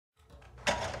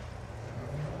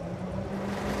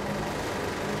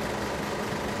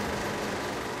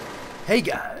Hey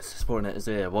guys, Warrenaterz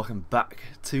here. Welcome back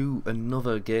to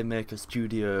another GameMaker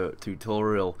Studio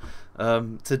tutorial.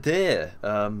 Today,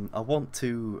 I want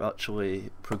to actually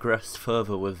progress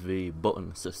further with the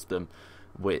button system,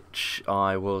 which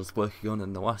I was working on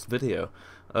in the last video.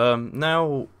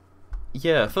 Now,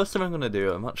 yeah, first thing I'm gonna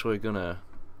do, I'm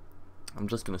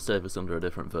just gonna save this under a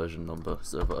different version number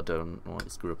so that I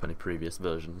don't screw up any previous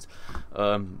versions.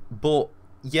 But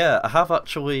yeah, I have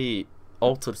actually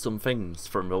altered some things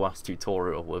from the last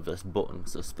tutorial with this button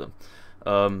system.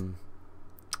 In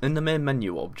the main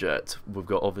menu object, we've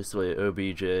got obviously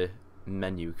OBJ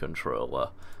menu controller.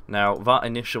 Now that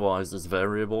initializes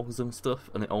variables and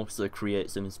stuff, and it also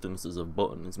creates instances of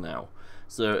buttons now.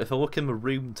 So if I look in the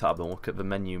room tab and look at the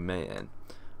menu main,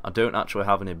 I don't actually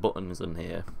have any buttons in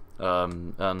here.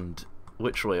 And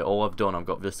literally all I've done, I've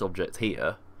got this object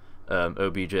here,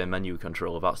 OBJ menu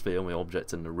controller, that's the only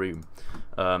object in the room.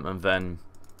 And then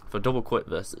if I double click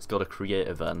this, it's got a create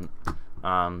event,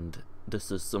 and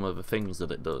this is some of the things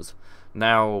that it does.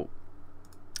 Now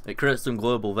it creates some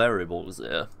global variables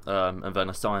here, and then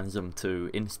assigns them to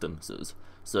instances,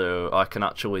 so I can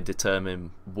actually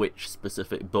determine which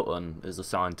specific button is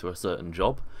assigned to a certain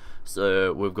job.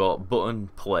 So we've got button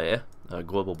player,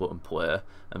 global button player,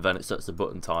 and then it sets the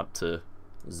button type to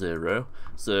 0.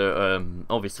 So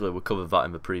obviously we covered that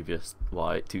in the previous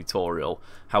tutorial.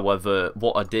 However,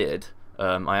 what I did,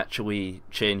 I actually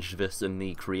changed this in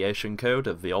the creation code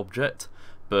of the object,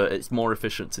 but it's more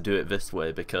efficient to do it this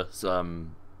way because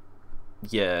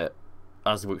yeah,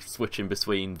 as we're switching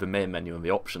between the main menu and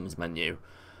the options menu,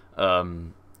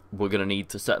 we're gonna need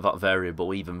to set that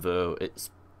variable even though it's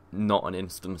not an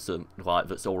instance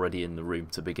that's already in the room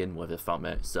to begin with, if that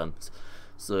makes sense.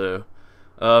 So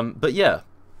but yeah,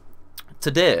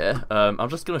 today I'm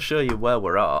just going to show you where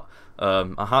we're at.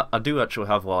 I do actually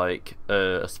have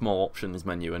a small options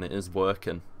menu, and it is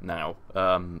working now,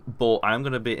 but I'm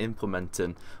going to be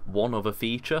implementing one other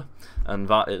feature, and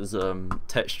that is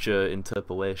texture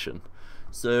interpolation.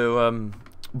 So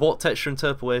what texture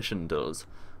interpolation does,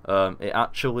 it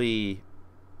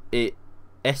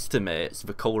estimates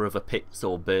the colour of a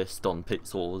pixel based on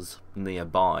pixels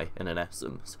nearby, in an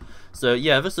essence. So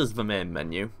yeah, this is the main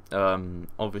menu.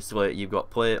 Obviously you've got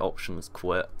play, options,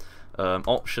 quit.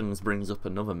 Options brings up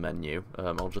another menu.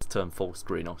 I'll just turn full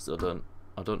screen off so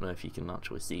I don't know if you can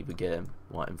actually see the game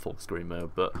in full screen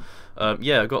mode, but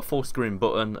yeah, I've got full screen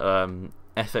button,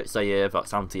 FXAA,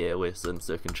 that's anti-aliasing,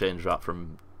 so you can change that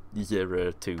from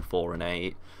 0 to 4 and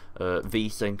 8.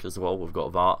 VSync as well, we've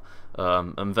got that,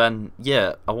 and then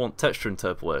yeah, I want texture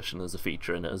interpolation as a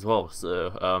feature in it as well.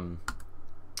 So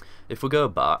if we go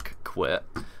back, quit,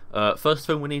 first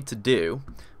thing we need to do,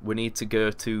 we need to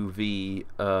go to the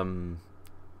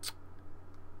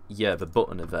the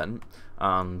button event,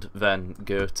 and then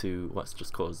go to, let's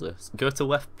just close this, go to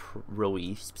left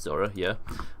release,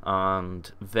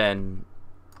 and then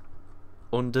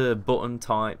under button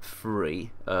type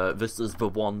 3, this is the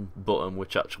one button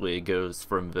which actually goes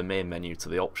from the main menu to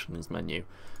the options menu.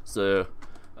 So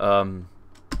we're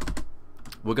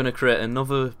going to create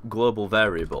another global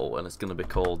variable, and it's going to be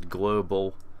called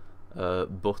global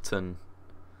button.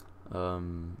 Oh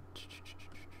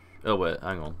wait,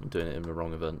 hang on, I'm doing it in the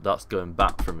wrong event. That's going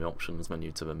back from the options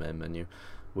menu to the main menu.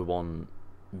 We want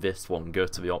this one, go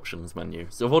to the options menu.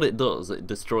 So what it does, it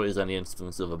destroys any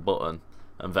instance of a button,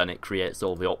 and then it creates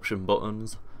all the option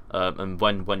buttons, and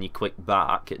when you click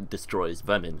back, it destroys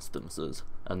them instances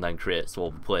and then creates all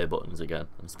the play buttons again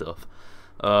and stuff.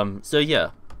 So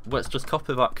yeah, let's just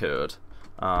copy that code,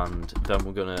 and then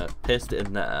we're gonna paste it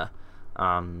in there,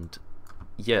 and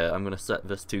yeah, I'm gonna set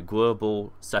this to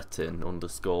global setting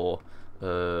underscore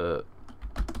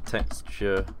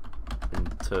texture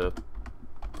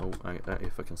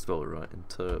if I can spell it right,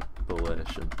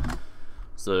 interpolation.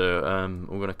 So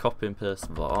we're going to copy and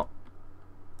paste that,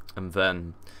 and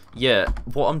then yeah,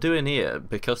 what I'm doing here,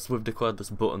 because we've declared this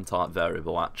button type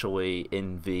variable actually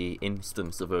in the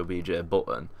instance of OBJ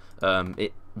button,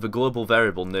 the global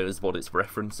variable knows what it's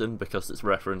referencing because it's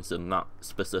referencing that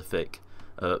specific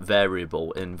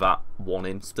variable in that one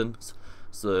instance.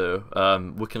 So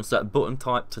we can set button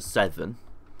type to 7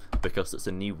 because it's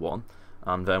a new one,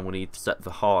 and then we need to set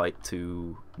the height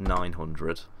to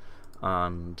 900,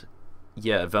 and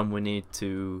yeah, then we need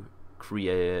to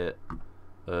create,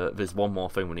 there's one more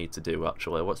thing we need to do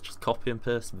actually. Let's just copy and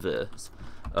paste this.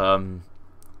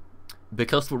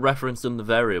 Because we're referencing the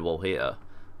variable here,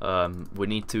 we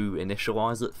need to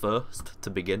initialize it first to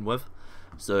begin with.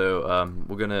 So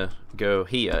we're gonna go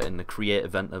here in the create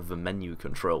event of the menu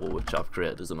controller, which I've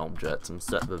created as an object, and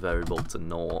set the variable to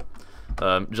 0,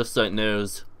 just so it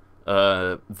knows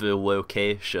the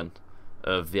location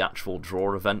of the actual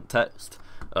draw event text,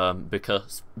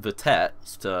 because the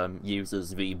text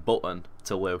uses the button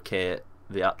to locate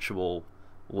the actual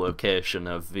location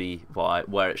of the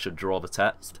where it should draw the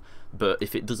text, but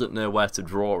if it doesn't know where to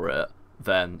draw it,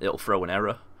 then it'll throw an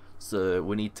error. So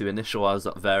we need to initialize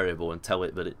that variable and tell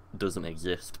it that it doesn't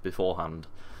exist beforehand,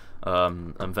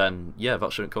 and then yeah,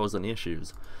 that shouldn't cause any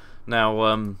issues.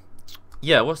 Now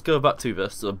yeah, let's go back to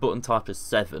this. So button type is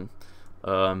 7.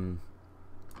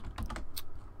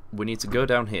 We need to go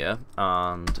down here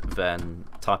and then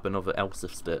type another else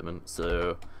if statement.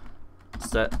 So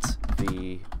set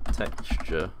the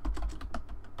texture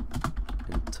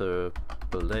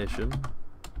interpolation.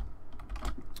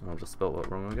 I'll just spell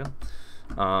that wrong again.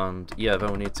 And yeah,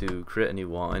 then we need to create a new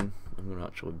line. I'm going to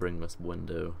actually bring this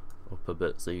window up a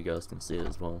bit so you guys can see it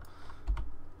as well.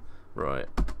 Right.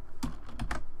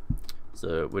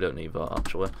 So we don't need that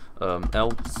actually.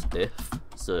 Else if,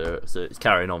 so it's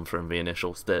carrying on from the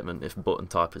initial statement. If button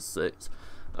type is 6,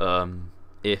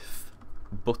 if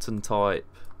button type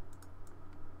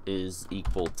is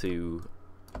equal to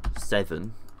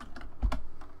 7,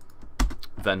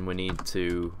 then we need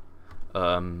to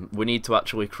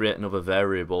actually create another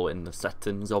variable in the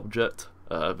settings object.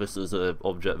 This is an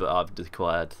object that I've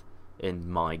declared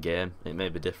in my game. It may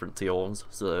be different to yours,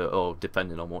 so or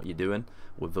depending on what you're doing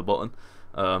with the button.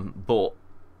 But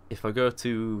if I go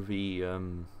to the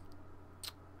I'm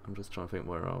just trying to think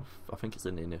where I think it's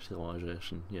in the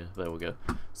initialization. Yeah, there we go.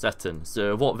 Settings.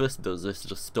 So what this does, this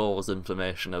just stores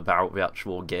information about the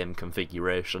actual game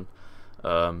configuration.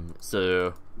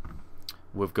 So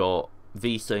we've got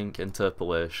vsync,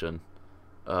 interpolation,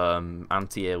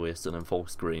 anti-alias, and then full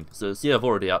screen. So see, I've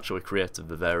already actually created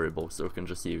the variable, so we can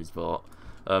just use that.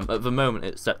 At the moment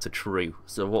it's set to true,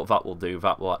 so what that will do,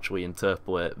 that will actually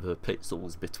interpolate the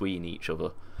pixels between each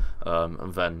other,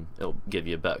 and then it'll give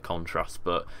you a better contrast.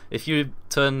 But if you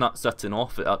turn that setting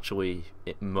off, it actually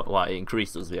it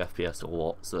increases the FPS a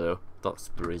lot, so that's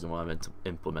the reason why I'm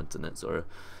implementing it. Sorry.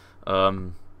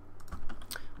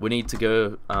 We need to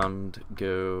go, hang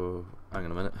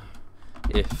on a minute,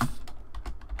 if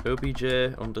obj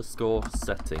underscore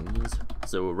settings,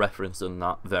 so we're referencing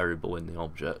that variable in the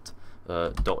object,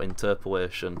 dot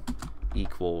interpolation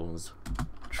equals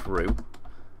true,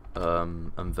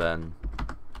 and then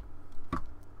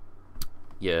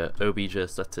yeah, obj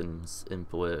settings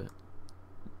import.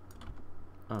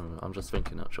 I don't know, I'm just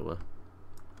thinking actually.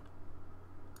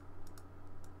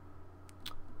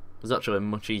 There's actually a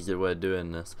much easier way of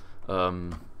doing this.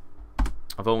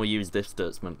 I've only used if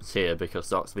statements here because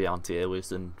that's the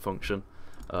anti-aliasing function.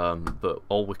 But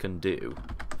all we can do,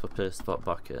 if I paste that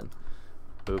back in,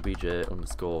 obj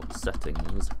underscore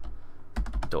settings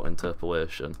dot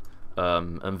interpolation,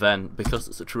 and then because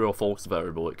it's a true or false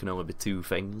variable, it can only be two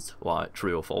things, like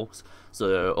true or false.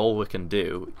 So all we can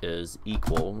do is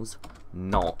equals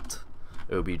not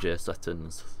obj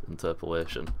settings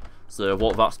interpolation. So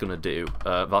what that's going to do,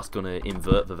 that's going to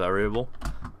invert the variable,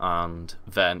 and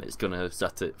then it's going to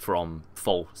set it from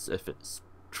false if it's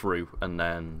true, and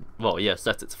then, well, yeah,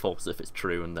 set it to false if it's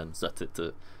true, and then set it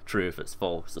to true if it's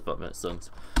false, if that makes sense.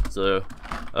 So,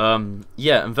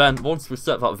 yeah, and then once we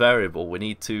set that variable, we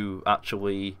need to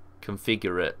actually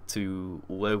configure it to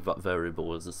load that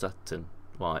variable as a setting,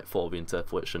 like for the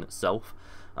interpolation itself.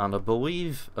 And I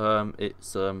believe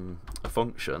it's a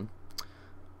function.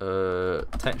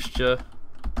 Texture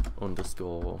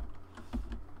underscore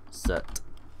set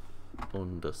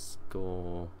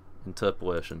underscore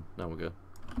interpolation. There we go.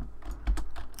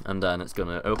 And then it's going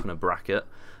to open a bracket,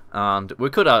 and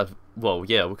we could have, well,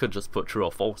 yeah, we could just put true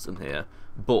or false in here,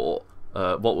 but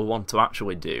what we want to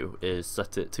actually do is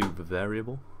set it to the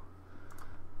variable.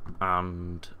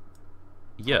 And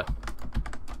yeah,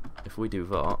 if we do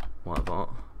that like that,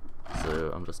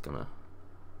 so I'm just gonna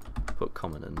put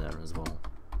comment in there as well.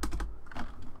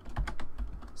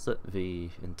 Set the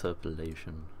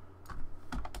interpolation,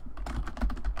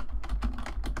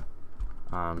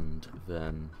 and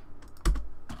then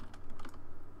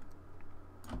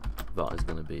that is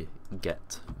going to be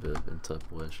get the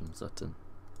interpolation setting,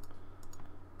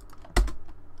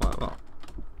 like that.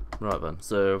 Right then,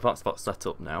 so that's set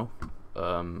up now,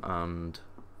 and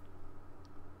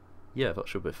yeah, that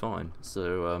should be fine.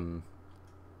 So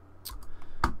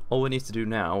all we need to do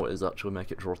now is actually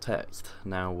make it draw text.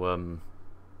 Now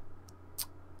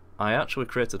I actually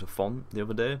created a font the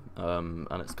other day, and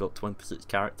it's got 26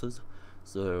 characters.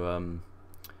 So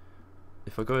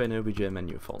if I go in OBJ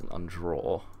menu font and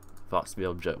draw, that's the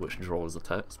object which draws the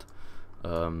text.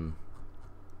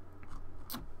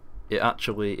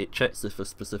 It checks if a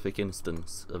specific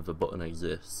instance of the button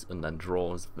exists and then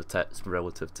draws the text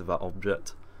relative to that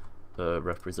object.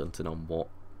 representing on what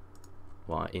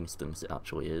instance it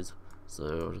actually is.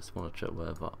 So I just want to check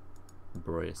where that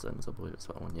brace ends. I believe it's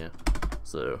that one, yeah.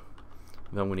 So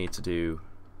then we need to do,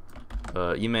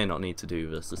 you may not need to do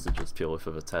this, this is just purely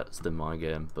for the text in my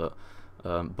game, but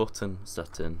button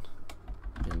setting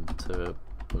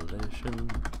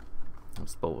interpolation. I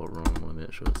spelled it wrong, I want to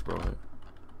make sure it's right.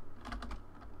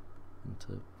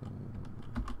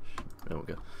 There we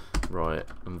go. Right,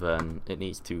 and then it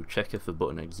needs to check if the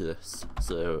button exists.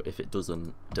 So if it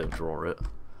doesn't, don't draw it.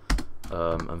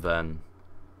 And then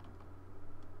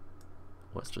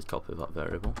let's just copy that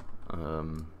variable.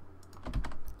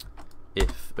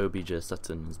 If obj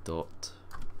settings dot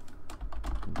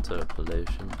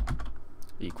interpolation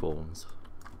equals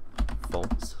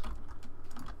false,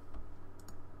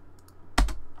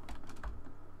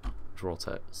 draw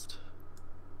text.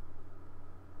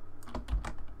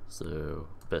 So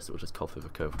basically we'll just copy the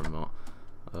code from that,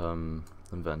 and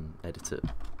then edit it.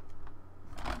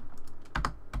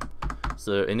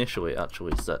 So initially it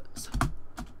actually sets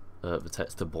the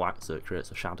text to black, so it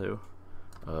creates a shadow,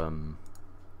 and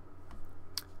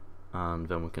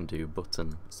then we can do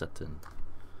button setting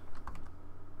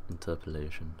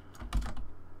interpolation,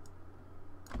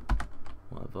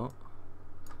 whatever,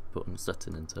 button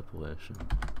setting interpolation,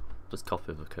 just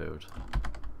copy the code.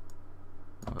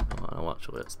 I'll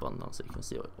actually expand that so you can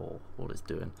see what it's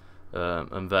doing,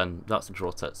 and then that's a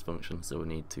draw text function, so we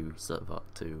need to set that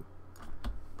to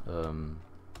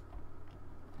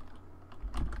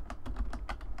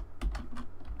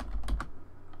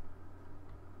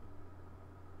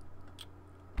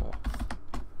off.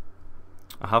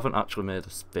 I haven't actually made a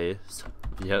space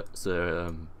yet,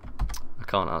 so I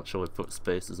can't actually put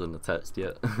spaces on the text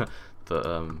yet, but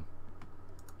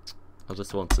I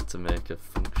just wanted to make a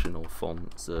functional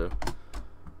font, so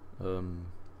and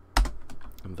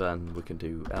then we can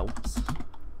do else.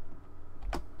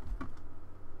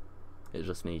 It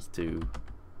just needs to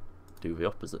do the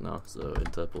opposite now, so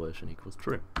interpolation equals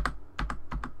true.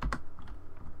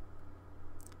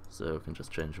 So we can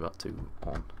just change that to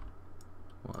on,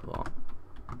 like that.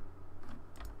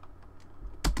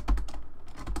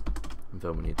 And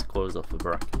then we need to close off the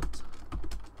bracket.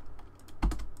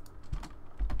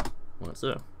 Like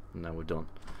so, and now we're done.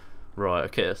 Right,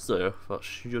 okay, so that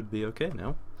should be okay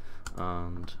now,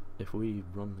 and if we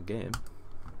run the game,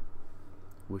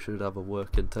 we should have a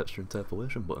working texture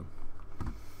interpolation button.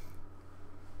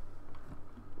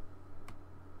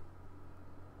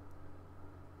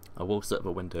 I will set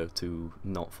the window to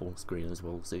not full screen as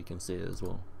well, so you can see it as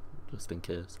well, just in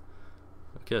case.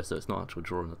 Okay, so it's not actually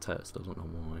drawing the text, I don't know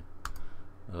why.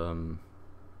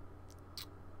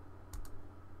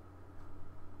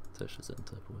 Textures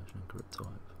interpolation incorrect type.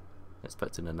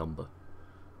 Expecting a number.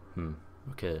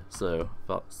 Okay, so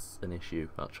that's an issue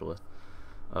actually.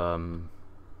 A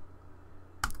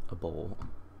ball.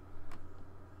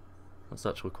 That's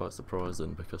actually quite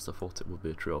surprising because I thought it would be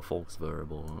a true or false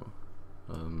variable.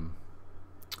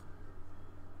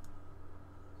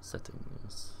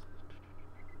 Settings.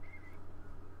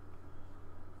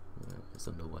 Yeah, it's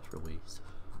under left release.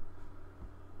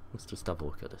 Let's just have a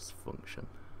look at this function.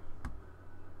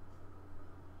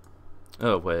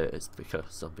 Oh wait, it's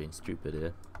because I've been stupid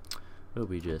here.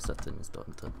 obj settings dot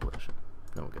interpolation.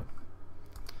 There we go.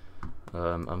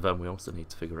 And then we also need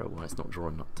to figure out why it's not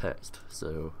drawing that text.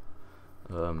 So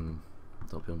that'll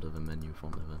be under the menu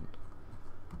font event.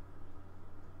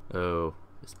 Oh,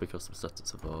 it's because we set it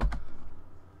to var.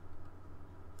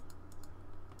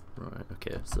 Right,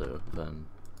 okay, so then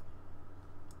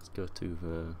let's go to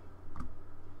the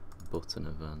button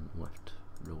event left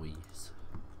release.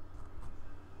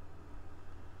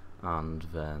 And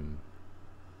then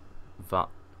that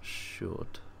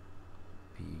should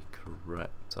be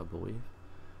correct, I believe.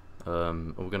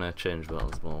 We're going to change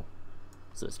that as well,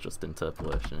 so it's just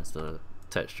interpolation instead of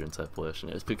texture interpolation.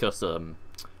 It's because I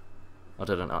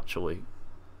didn't actually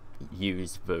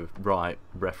use the right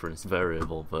reference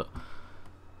variable, but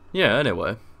yeah,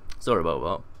 anyway, sorry about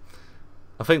that.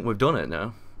 I think we've done it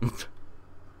now.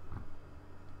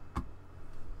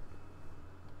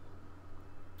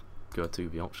 Go to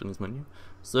the options menu.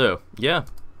 So yeah,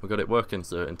 we got it working.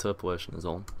 So interpolation is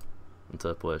on,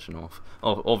 interpolation off.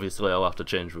 Oh, obviously I'll have to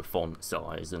change the font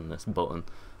size in this button.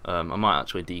 I might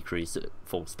actually decrease it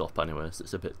full stop anyway, so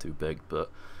it's a bit too big, but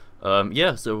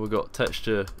yeah, so we've got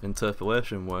texture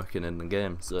interpolation working in the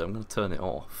game. So I'm going to turn it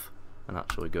off and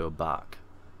actually go back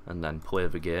and then play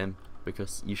the game,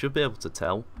 because you should be able to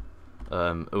tell.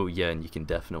 Oh yeah, and you can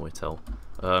definitely tell.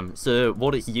 So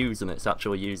what it's using, it's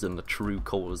actually using the true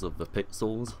colours of the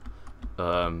pixels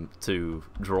to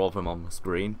draw them on the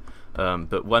screen,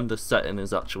 but when the setting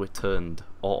is actually turned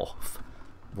off,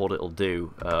 what it'll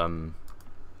do,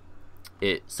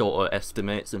 it sort of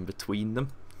estimates in between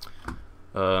them.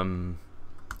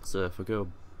 So if I go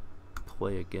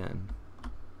play again,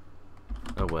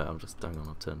 oh wait, hang on,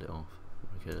 I've turned it off.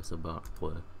 Okay, it's about to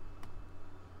play.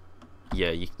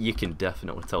 Yeah, you can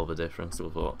definitely tell the difference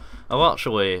with what.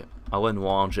 I'll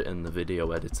enlarge it in the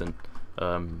video editing,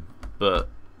 but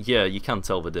yeah, you can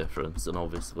tell the difference. And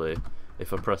obviously,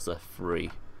 if I press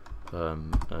F3,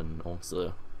 and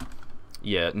also,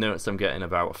 yeah, notice I'm getting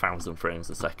about 1,000 frames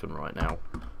a second right now.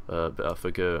 But if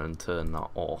I go and turn that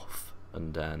off,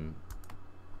 and then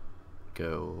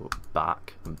go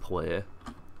back and play,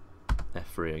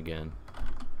 F3 again.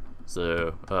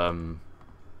 So,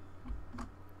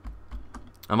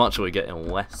 I'm actually getting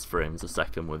less frames a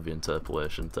second with the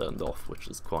interpolation turned off, which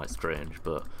is quite strange,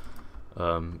 but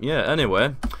yeah,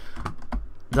 anyway,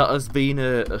 that has been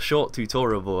a short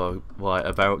tutorial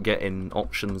about getting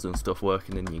options and stuff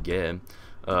working in your game.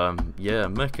 Yeah,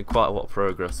 I'm making quite a lot of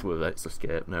progress with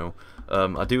Escape now.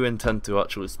 I do intend to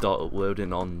actually start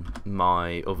uploading on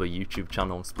my other YouTube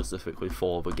channel specifically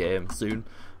for the game soon.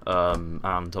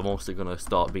 And I'm also going to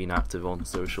start being active on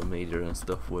social media and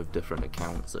stuff with different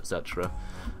accounts, etc.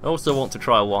 I also want to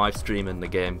try live streaming the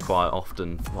game quite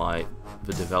often, like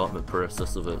the development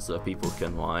process of it, so people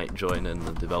can like join in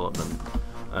the development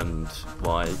and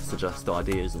like suggest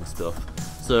ideas and stuff.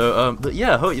 So, but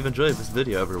yeah, I hope you've enjoyed this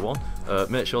video, everyone.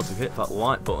 Make sure to hit that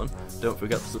like button. Don't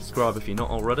forget to subscribe if you're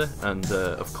not already, and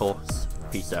of course,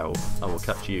 peace out. I will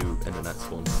catch you in the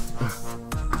next one.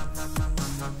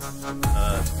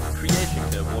 Creation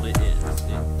code, what it is,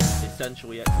 it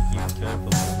essentially executes code for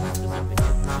one specific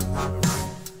instance,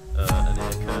 and it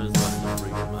occurs when the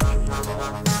root actually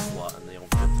starts and the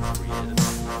object is created.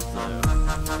 So,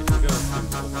 if we go to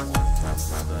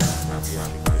the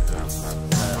creation code,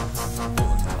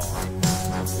 button time,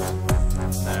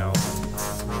 now,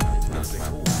 it's going to be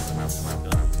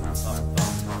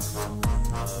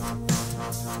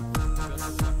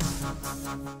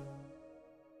cool.